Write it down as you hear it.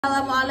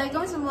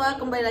Assalamualaikum semua,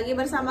 kembali lagi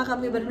bersama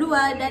kami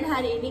berdua. Dan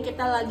hari ini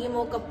kita lagi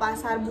mau ke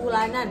Pasar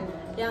Bulanan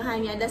yang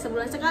hanya ada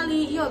sebulan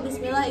sekali. Yuk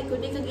bismillah,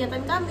 ikuti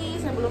kegiatan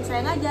kami sebelum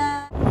saya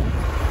ngajak.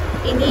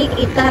 Ini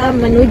kita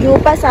menuju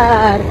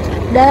pasar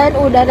dan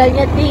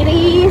udaranya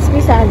tiris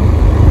pisan.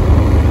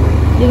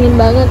 Dingin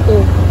banget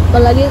tuh,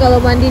 apalagi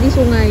kalau mandi di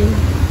sungai.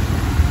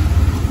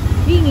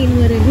 Dingin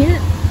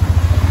merenya.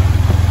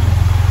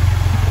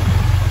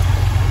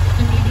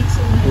 Mandi di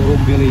sungai.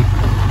 Curug Billy.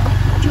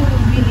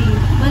 Curug Billy.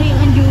 Mari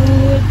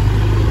lanjut.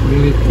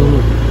 Billy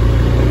curug.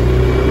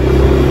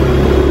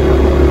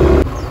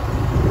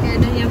 Ya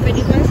udah nyampe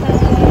di pasar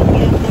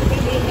ya, tapi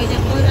belum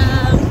banyak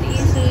orang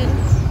diisin.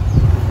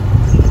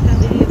 Kita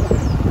beli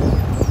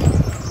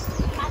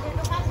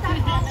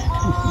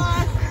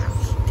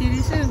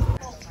tirisan.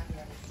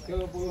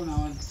 $30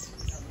 naon?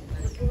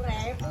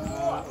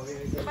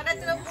 Pada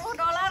 $30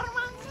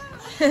 mah.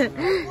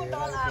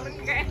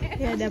 $30 kayak.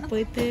 Ya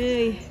dapet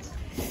teh.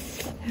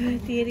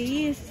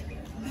 Tiris.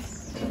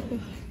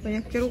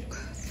 Banyak jeruk.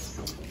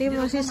 Ini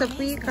masih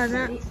sepi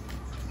karena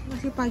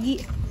masih pagi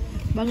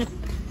banget.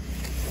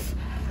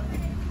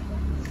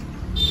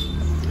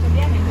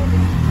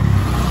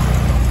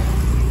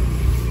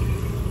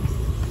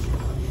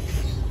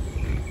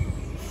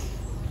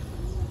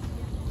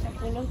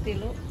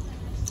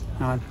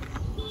 Naon?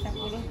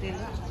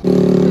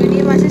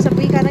 Ini masih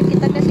sepi karena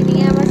kita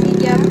kesininya masih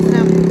jam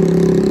 6.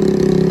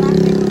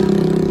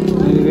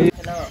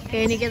 Oke,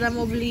 ini kita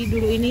mau beli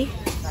dulu ini.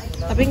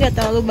 Tapi nggak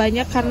terlalu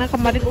banyak karena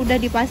kemarin udah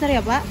di pasar ya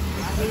Pak.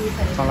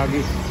 Apa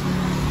lagi?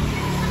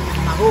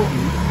 Tahu,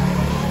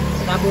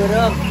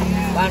 Bareng,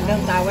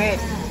 bandeng, tawe.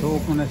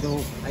 Suuk mana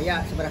suuk?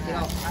 Aya seberapa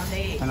kilo?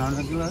 Naon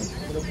kilo?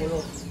 20.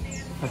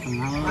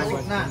 Setengah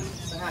Masuk lah.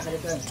 setengah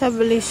sadikeun. Saya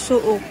beli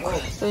suuk.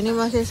 Tuh, ini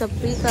masih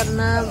sepi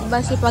karena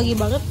masih pagi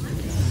banget.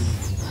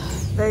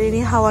 Dan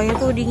ini hawanya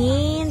tuh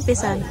dingin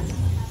pisan.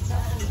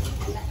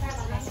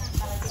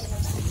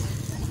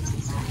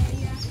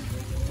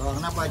 Oh,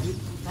 kenapa Haji?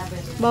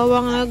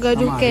 Bawangnya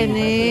gaduh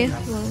kene.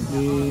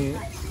 Di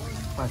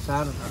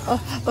pasar. Oh,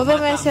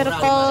 Bapak main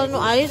circle nu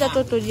alit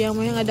atau tuh yang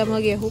mau ada mah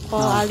gehu.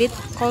 Kalau alit,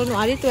 kalau nu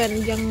alit tuh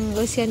yang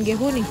geusian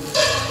gehu nih.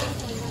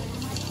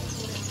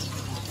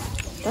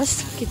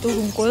 Terus gitu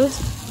hungkul.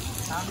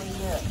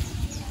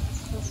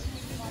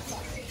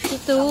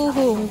 Itu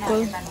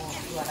hungkul.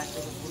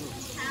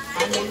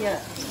 Iya.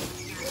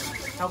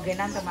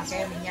 Togenan teh make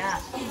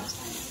minyak.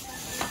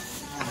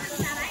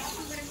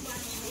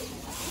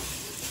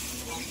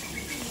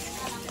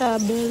 Kita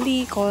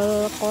beli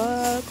kol.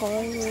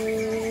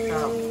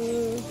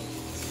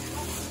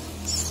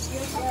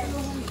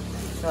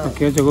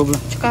 Oke, cukup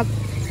lah. Cekap.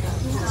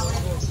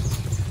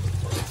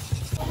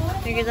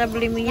 Ini kita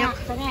beli minyak.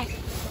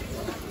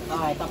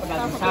 Ah, eta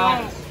pedagang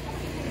besar.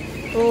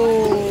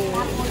 Tuh.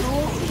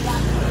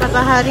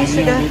 Matahari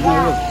sudah.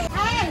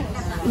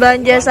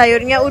 Belanja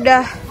sayurnya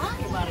udah.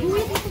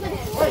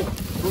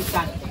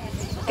 Bukan.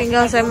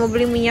 Tinggal saya mau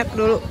beli minyak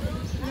dulu.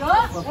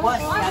 Bos,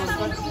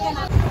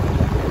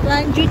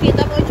 Lanjut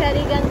kita mau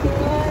cari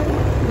gantungan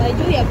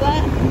baju ya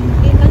Pak.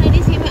 Di mana di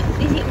sini?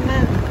 Di sini.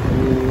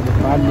 Di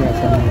depan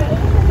biasanya.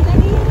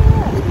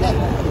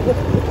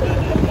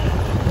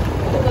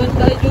 Gantungan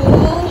baju.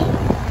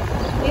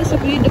 Ini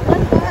sebelah depan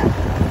Pak.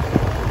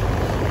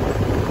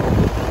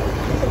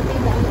 Sepi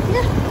banget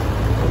ya.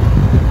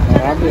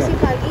 Karena Rabi ya? masih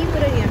pagi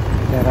berenya.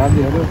 Ya Rabi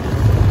aduh.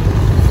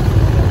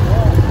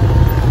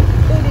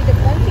 Tuh di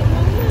depan sih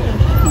mana?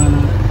 Mana?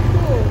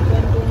 Tuh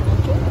gantung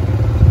baju.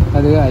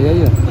 Ada ya,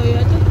 ya. Oh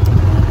iya tuh.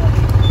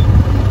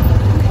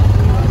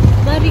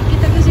 Mari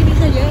kita ke sini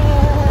saja.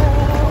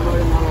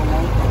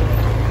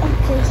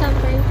 Oke,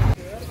 sampai.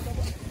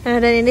 Nah,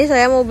 dan ini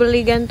saya mau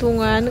beli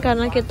gantungan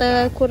karena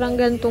kita kurang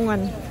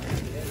gantungan.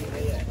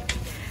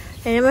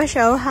 Ini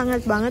Masya Allah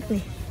hangat banget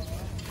nih.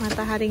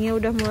 Mataharinya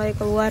udah mulai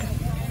keluar.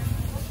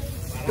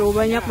 Tuh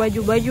banyak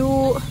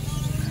baju-baju.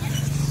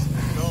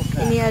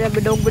 Ini ada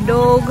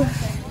bedog-bedog.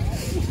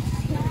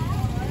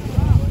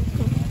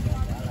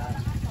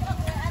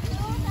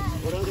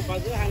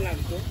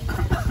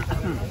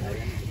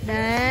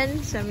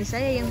 Dan suami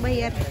saya yang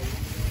bayar.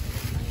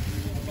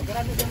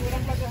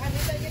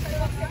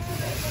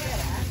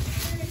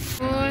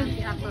 Oh,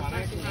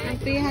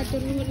 nanti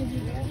hatur nuhun.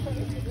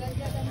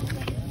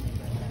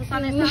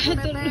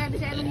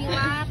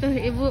 Tuh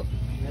ibu.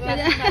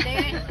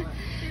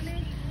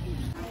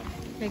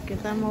 Baik,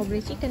 kita mau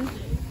beli chicken.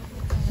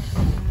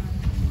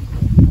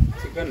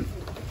 Chicken.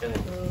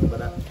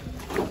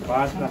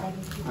 Pas lah.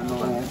 Anu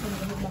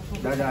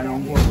dada anu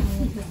unggul.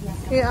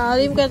 Ya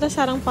alim kata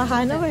sarang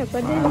pahana apa ya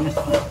pada.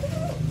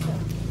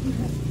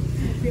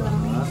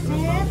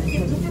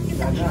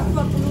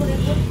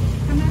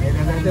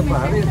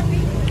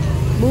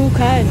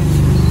 Bukan.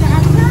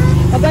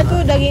 Apa tuh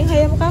daging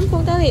ayam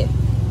kampung tadi?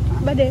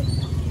 Bade.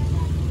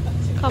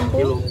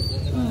 Kampung.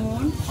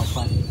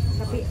 Apa?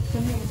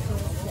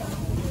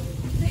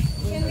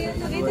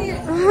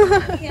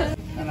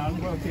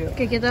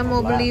 Oke, kita mau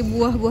beli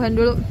buah-buahan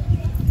dulu.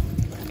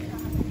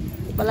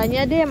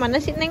 Kepalanya deh,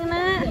 mana sih Neng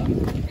nak?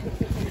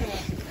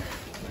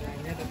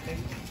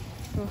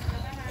 Tuh.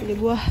 Beli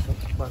buah.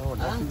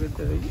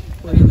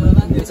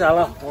 Insya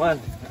Allah, Wan.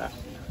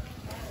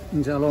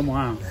 Insya Allah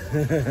mau.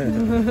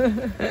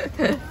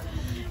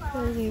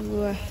 Beli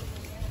buah.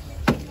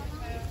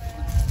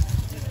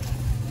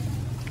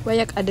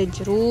 Banyak ada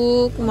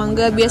jeruk,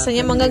 mangga.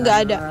 Biasanya mangga nggak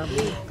ada.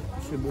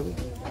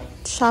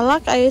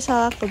 Salak,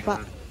 salak tuh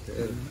Pak.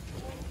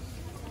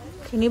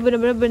 Ini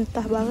bener-bener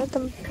bentah banget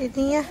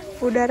ininya,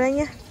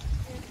 udaranya.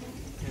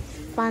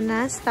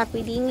 Panas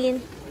tapi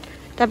dingin.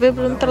 Tapi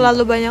belum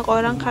terlalu banyak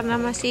orang karena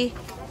masih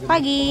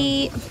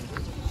pagi.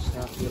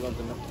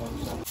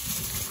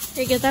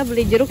 Ini kita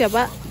beli jeruk ya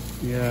Pak?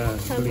 Ya.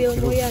 Sambil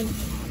moyan.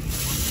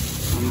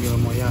 Sambil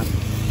moyan.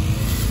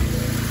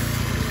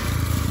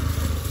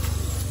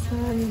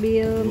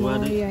 Sambil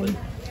moyan.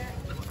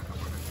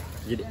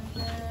 Jadi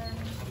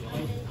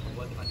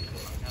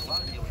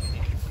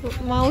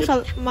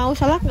mau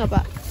salak nggak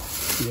Pak?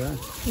 Iya.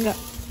 Nggak.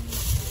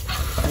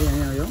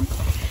 Ayahnya Yong.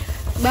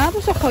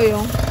 Bapak sok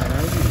hoyong.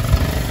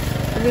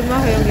 Lebih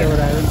mah hoyong ya.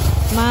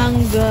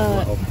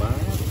 Mangga.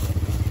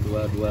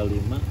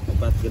 225,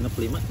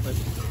 465.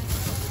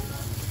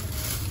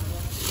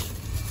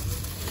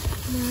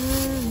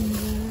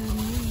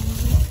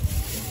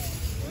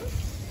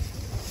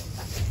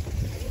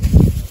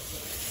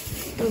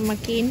 Tuh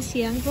makin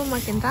siang tuh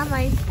makin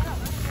ramai.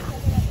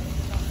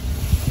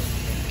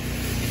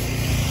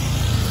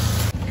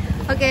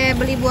 Oke,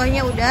 beli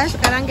buahnya udah.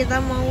 Sekarang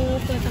kita mau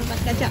ke tempat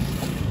kaca.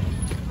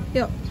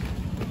 Yuk.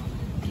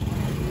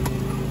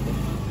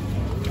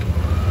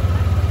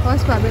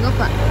 Awas Pak, bengok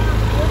Pak.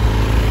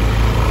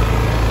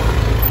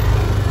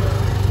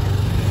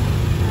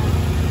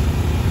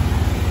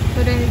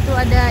 Sudah itu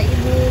ada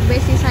ibu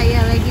besi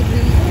saya lagi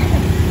beli.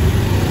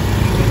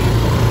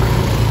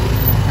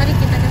 Mari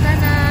kita ke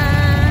sana.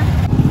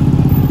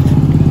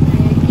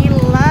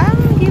 Gilang.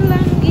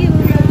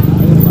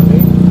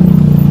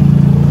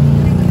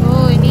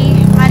 Oh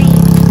ini mari.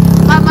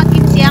 Pak,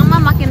 makin siang mah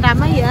makin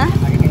ramai ya.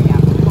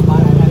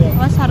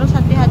 Awas, harus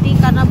hati-hati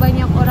karena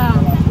banyak orang.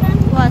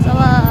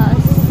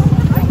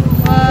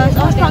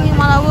 Awas panging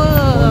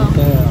malaweng.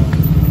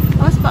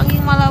 Awas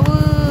panging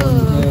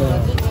malaweng.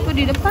 Tuh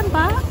di depan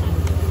Pak.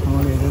 Oh,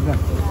 lihat.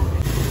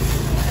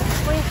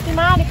 Wis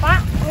mana Pak?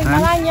 Wis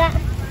balanya.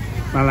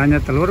 Balanya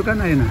telur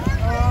kan ayeuna.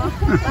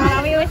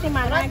 Tarawih wis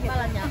mana gitu.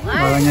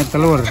 Balanya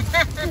telur.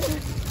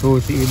 Tuh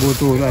si ibu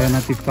tuh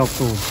ayeuna TikTok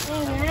tuh.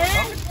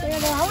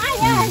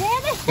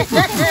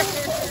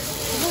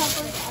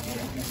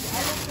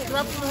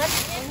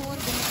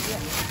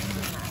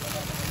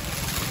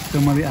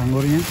 Kembali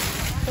anggurnya.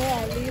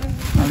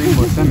 Paling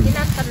bosan.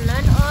 Kita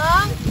tenan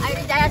Om. Air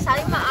Jaya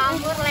Salim mah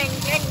anggur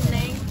lengkeng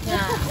neng.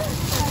 Nah.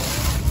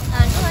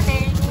 Anu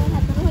neng.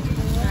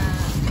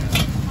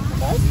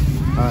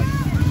 Ah.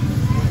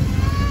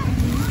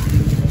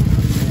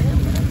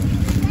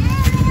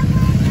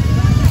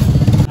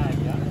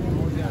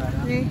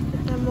 Nih,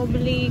 kita mau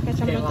beli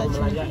kacamata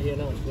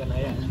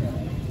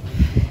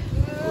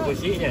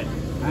Cina.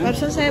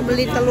 Barusan saya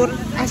beli telur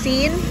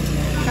asin,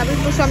 tapi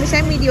suami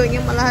saya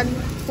videonya malahan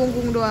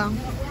punggung doang.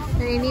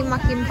 Dan ini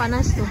makin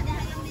panas tuh,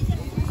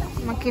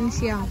 makin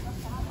siang.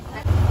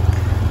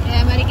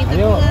 Ya, mari kita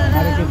pulang.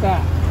 Mari kita.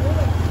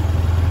 Pulang.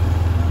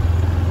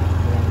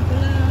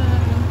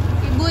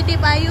 Ibu di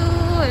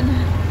payun.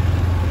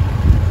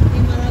 Di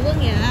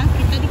Malaweng ya,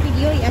 kita di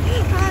video ya.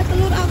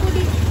 Telur aku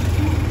di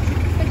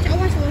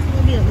awas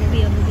mobil.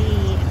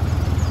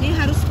 Ini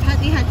harus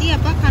hati-hati ya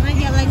Pak, karena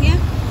jalannya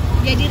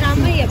jadi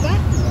ramai ya Pak.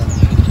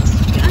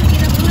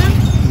 Kita pulang.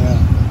 Ya.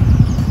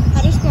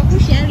 Harus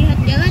fokus ya, lihat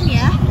jalan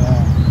ya. Ya.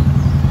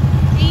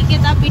 Ini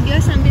kita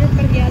video sambil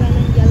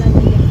perjalanan jalan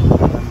aja.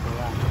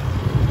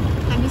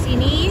 Habis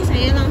ini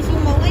saya langsung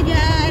mau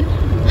ngajar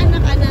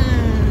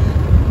anak-anak.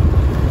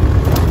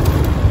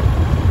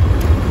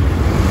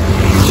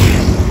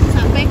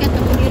 Sampai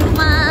ketemu di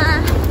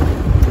rumah.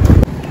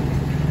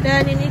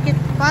 Dan ini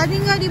kita paling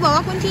nggak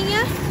dibawa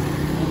kuncinya.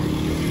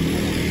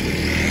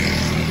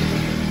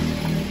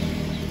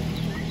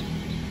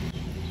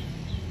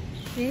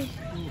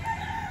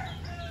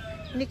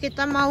 Ini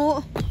kita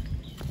mau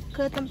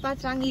ke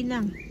tempat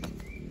Rangginang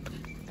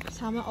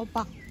sama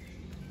opak.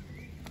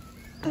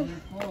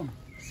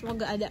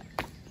 Semoga ada.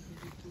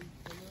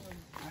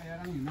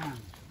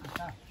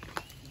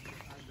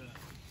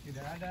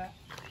 Tidak ada.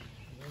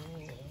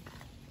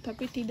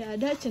 Tapi tidak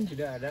ada Cen.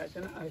 Tidak ada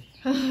Cen.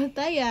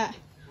 Taya.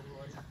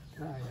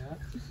 Saya.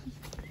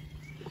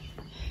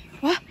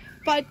 Wah,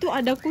 Pak, itu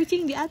ada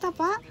kucing di atas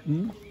Pak.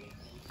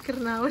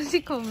 Karena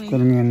sih komen.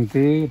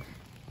 Terngintip.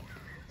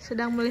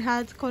 Sedang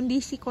melihat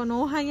kondisi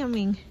Konohanya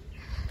Ming.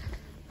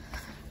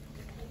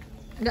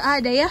 Nggak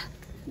ada ya?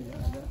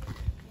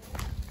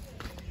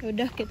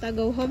 Udah, kita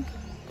go home.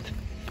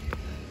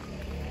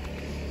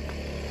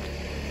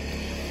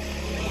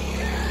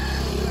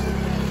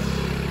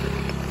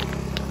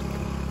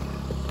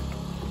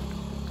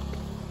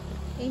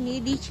 Ini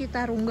di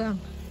Citarunggang.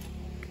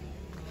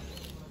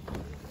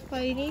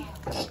 Apa ini?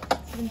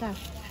 Bentar.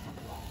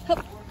 Hup.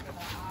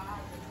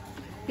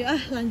 Ya,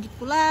 lanjut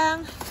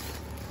pulang.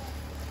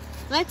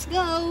 Let's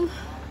go.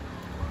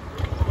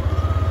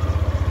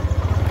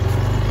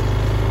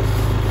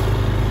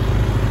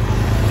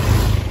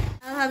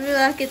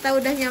 alhamdulillah kita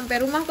udah nyampe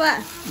rumah Pak.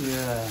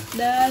 Iya.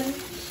 Dan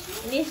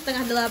ini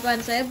 7:30,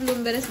 saya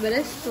belum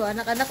beres-beres. Tuh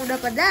anak-anak udah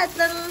pada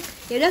dateng.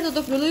 Ya udah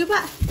tutup dulu yuk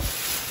Pak.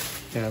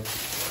 Siap.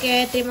 Oke,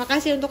 terima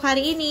kasih untuk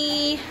hari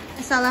ini.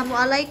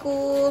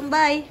 Assalamualaikum,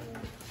 bye.